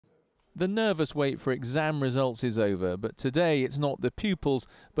The nervous wait for exam results is over, but today it's not the pupils,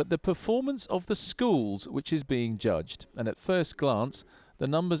 but the performance of the schools which is being judged. And at first glance, the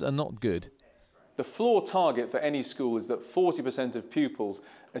numbers are not good. The floor target for any school is that 40% of pupils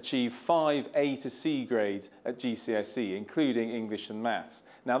achieve 5 A to C grades at GCSE, including English and Maths.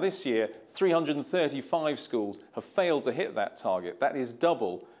 Now this year, 335 schools have failed to hit that target. That is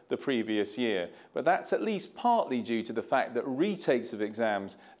double the previous year. But that's at least partly due to the fact that retakes of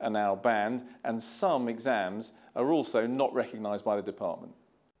exams are now banned, and some exams are also not recognised by the department.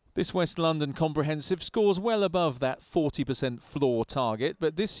 This West London comprehensive scores well above that 40% floor target,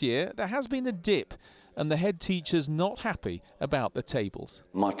 but this year there has been a dip and the head teacher's not happy about the tables.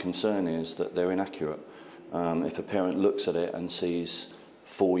 My concern is that they're inaccurate. If a parent looks at it and sees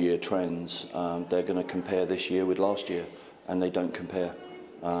 4-year trends, they're going to compare this year with last year, and they don't compare.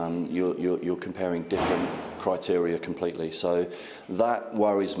 You're comparing different criteria completely. So that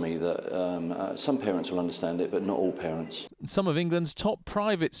worries me that some parents will understand it, but not all parents. Some of England's top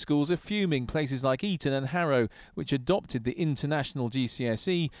private schools are fuming, places like Eton and Harrow, which adopted the international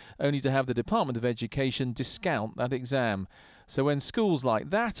GCSE, only to have the Department of Education discount that exam. So when schools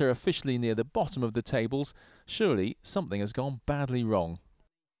like that are officially near the bottom of the tables, surely something has gone badly wrong.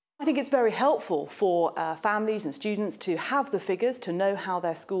 I think it's very helpful for families and students to have the figures, to know how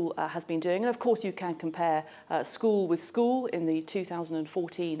their school has been doing. And of course you can compare school with school in the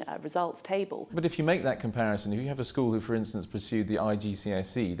 2014 results table. But if you make that comparison, if you have a school who, for instance, pursued the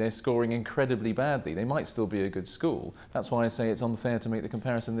IGCSE, they're scoring incredibly badly. They might still be a good school. That's why I say it's unfair to make the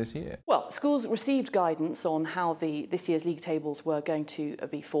comparison this year. Well, schools received guidance on how this year's league tables were going to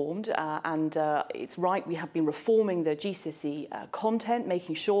be formed. And it's right, we have been reforming the GCSE content,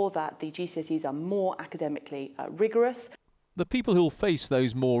 making sure that the GCSEs are more academically rigorous. The people who'll face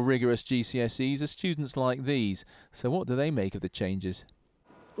those more rigorous GCSEs are students like these. So what do they make of the changes?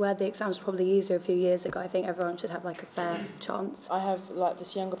 Where the exams were probably easier a few years ago, I think everyone should have like a fair chance. I have like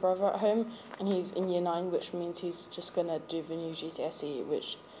this younger brother at home, and he's in year 9, which means he's just going to do the new GCSE,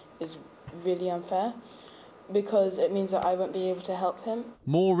 which is really unfair, because it means that I won't be able to help him.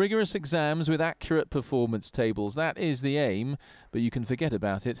 More rigorous exams with accurate performance tables. That is the aim, but you can forget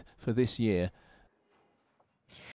about it for this year.